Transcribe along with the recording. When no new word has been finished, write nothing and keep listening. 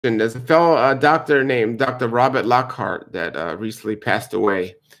And there's a fellow doctor named Dr. Robert Lockhart that recently passed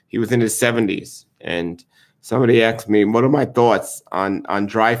away. He was in his 70s, and somebody asked me, "What are my thoughts on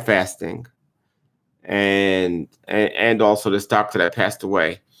dry fasting?" And also this doctor that passed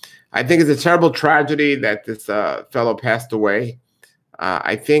away. I think it's a terrible tragedy that this fellow passed away.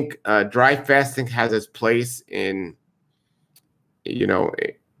 I think dry fasting has its place in,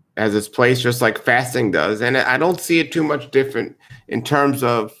 it has its place just like fasting does. And I don't see it too much different in terms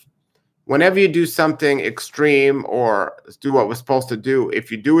of whenever you do something extreme or do what we're supposed to do,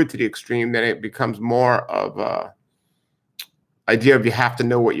 if you do it to the extreme, then it becomes more of a idea of you have to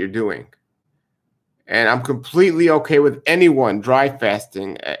know what you're doing. And I'm completely okay with anyone dry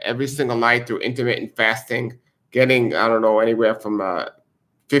fasting every single night through intermittent fasting, getting, I don't know, anywhere from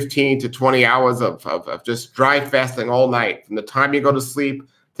 15 to 20 hours of just dry fasting all night, from the time you go to sleep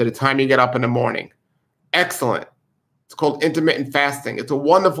to the time you get up in the morning. Excellent. It's called intermittent fasting. It's a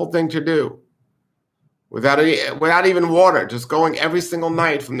wonderful thing to do without even water, just going every single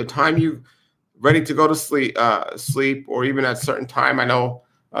night from the time you ready to go to sleep, or even at a certain time. I know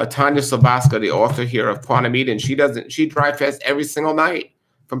Tanya Sabaska, the author here of Quantum Eden, she dry fasts every single night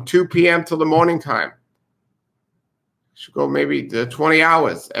from 2 p.m. till the morning time. She go maybe 20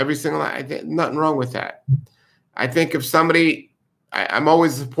 hours every single night. Nothing wrong with that. I think if somebody, I'm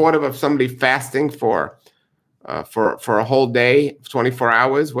always supportive of somebody fasting for a whole day, 24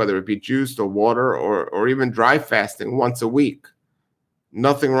 hours, whether it be juice or water or even dry fasting once a week.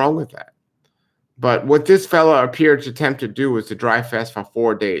 Nothing wrong with that. But what this fellow appeared to attempt to do was to dry fast for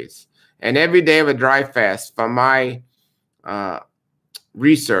 4 days. And every day of a dry fast, from my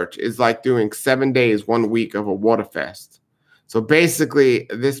research, is like doing 7 days, 1 week of a water fast. So basically,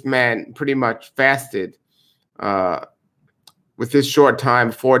 this man pretty much fasted with this short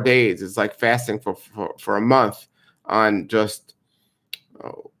time, 4 days. It's like fasting for a month on just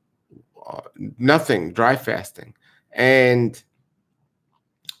nothing, dry fasting. And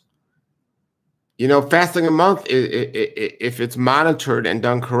fasting a month, if it's monitored and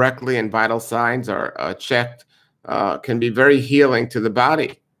done correctly and vital signs are checked, can be very healing to the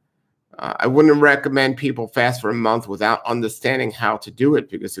body. I wouldn't recommend people fast for a month without understanding how to do it,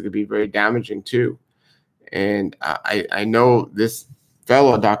 because it could be very damaging too. And I know this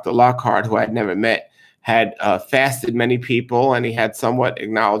fellow, Dr. Lockhart, who I'd never met, had fasted many people, and he had somewhat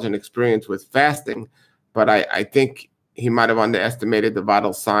acknowledged and experience with fasting. But I think he might have underestimated the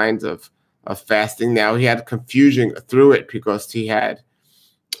vital signs of fasting. Now, he had confusion through it because he had,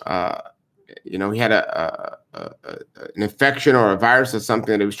 he had an infection or a virus or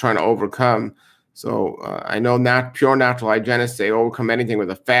something that he was trying to overcome. So I know not pure natural hygienists say overcome anything with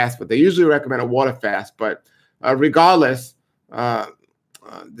a fast, but they usually recommend a water fast. But regardless,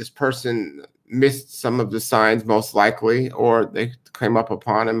 this person missed some of the signs most likely, or they came up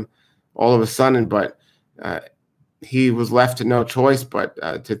upon him all of a sudden. But he was left to no choice but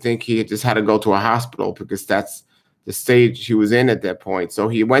to think he just had to go to a hospital, because that's the stage he was in at that point. So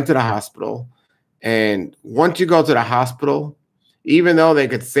he went to the hospital. And once you go to the hospital, even though they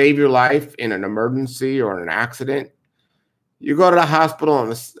could save your life in an emergency or an accident, you go to the hospital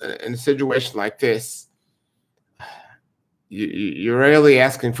in a situation like this, you're really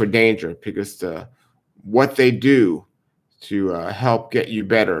asking for danger, because what they do to help get you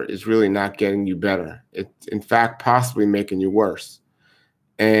better is really not getting you better. It's, in fact, possibly making you worse.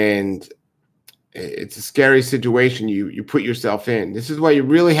 And it's a scary situation you put yourself in. This is why you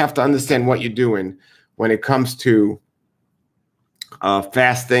really have to understand what you're doing when it comes to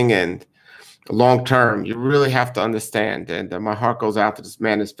fasting and long term. You really have to understand. And my heart goes out to this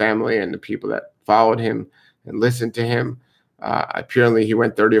man, his family, and the people that followed him and listened to him. Apparently, he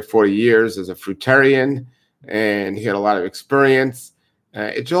went 30 or 40 years as a fruitarian, and he had a lot of experience.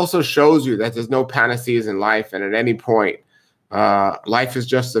 It also shows you that there's no panaceas in life, and at any point, life is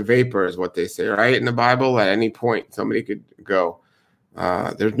just a vapor, is what they say, right? In the Bible, at any point, somebody could go.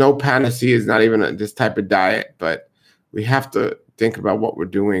 There's no panaceas, not even this type of diet, but we have to think about what we're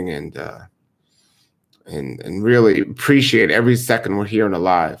doing and really appreciate every second we're here and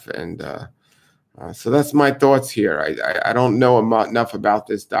alive. And so that's my thoughts here. I don't know enough about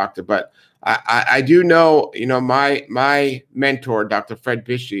this doctor, but I do know, my mentor, Dr. Fred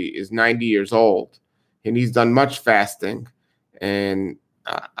Bishey, is 90 years old, and he's done much fasting. And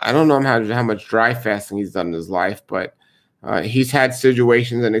I don't know how much dry fasting he's done in his life, but he's had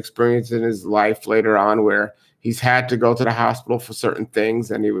situations and experiences in his life later on where he's had to go to the hospital for certain things,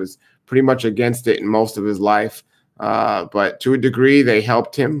 and he was pretty much against it in most of his life. But to a degree, they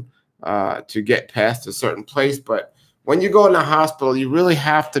helped him to get past a certain place. But when you go in the hospital, you really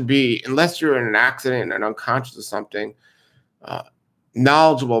have to be, unless you're in an accident and unconscious or something,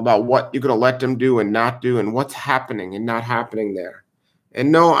 knowledgeable about what you're going to let them do and not do, and what's happening and not happening there.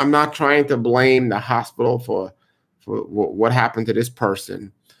 And no, I'm not trying to blame the hospital for what happened to this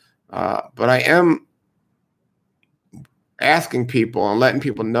person, but I am asking people and letting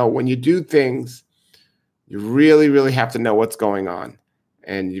people know, when you do things, you really, really have to know what's going on.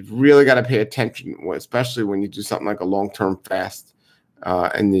 And you've really got to pay attention, especially when you do something like a long-term fast,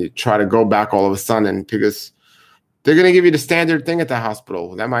 and you try to go back all of a sudden, because they're going to give you the standard thing at the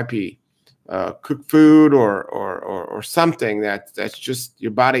hospital. That might be cooked food or something that's just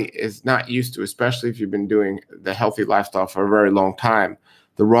your body is not used to, especially if you've been doing the healthy lifestyle for a very long time,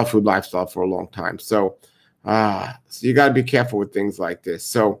 the raw food lifestyle for a long time. So you got to be careful with things like this.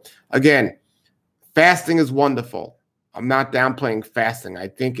 So again, fasting is wonderful. I'm not downplaying fasting. I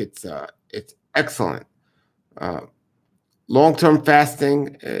think it's excellent. Long-term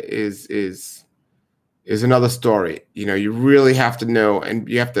fasting is another story. You know, you really have to know, and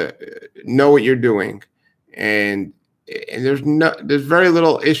you have to know what you're doing. And there's very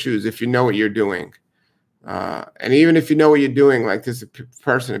little issues if you know what you're doing. And even if you know what you're doing, like this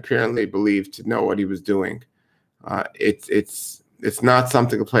person apparently believed to know what he was doing, it's not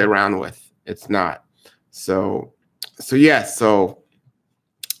something to play around with. It's not. So yes. So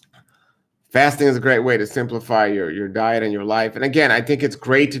fasting is a great way to simplify your diet and your life. And again, I think it's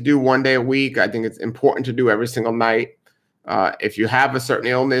great to do one day a week. I think it's important to do every single night. If you have a certain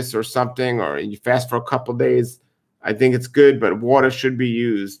illness or something, or you fast for a couple of days, I think it's good, but water should be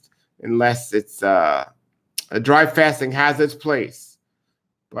used, unless it's a dry fasting has its place,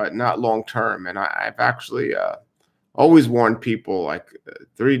 but not long term. And I've actually always warned people, like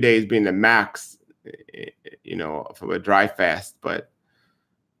 3 days being the max, you know, from a dry fast. But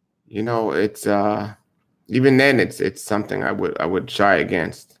you know, it's even then it's something I would shy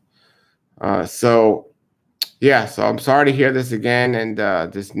against. So yeah, so I'm sorry to hear this again, and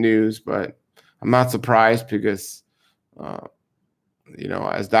this news, but I'm not surprised, because you know,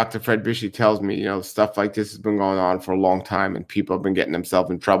 as Dr. Fred Bishy tells me, you know, stuff like this has been going on for a long time, and people have been getting themselves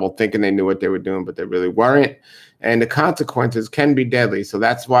in trouble thinking they knew what they were doing, but they really weren't. And the consequences can be deadly. So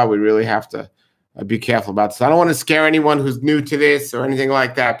that's why we really have to be careful about this. I don't want to scare anyone who's new to this or anything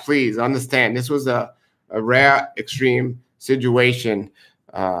like that. Please understand, this was a rare, extreme situation,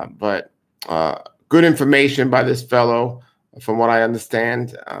 but good information by this fellow, from what I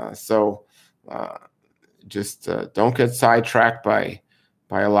understand. Just don't get sidetracked by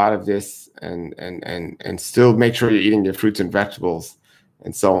a lot of this, and still make sure you're eating your fruits and vegetables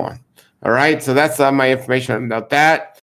and so on. All right, so that's my information about that.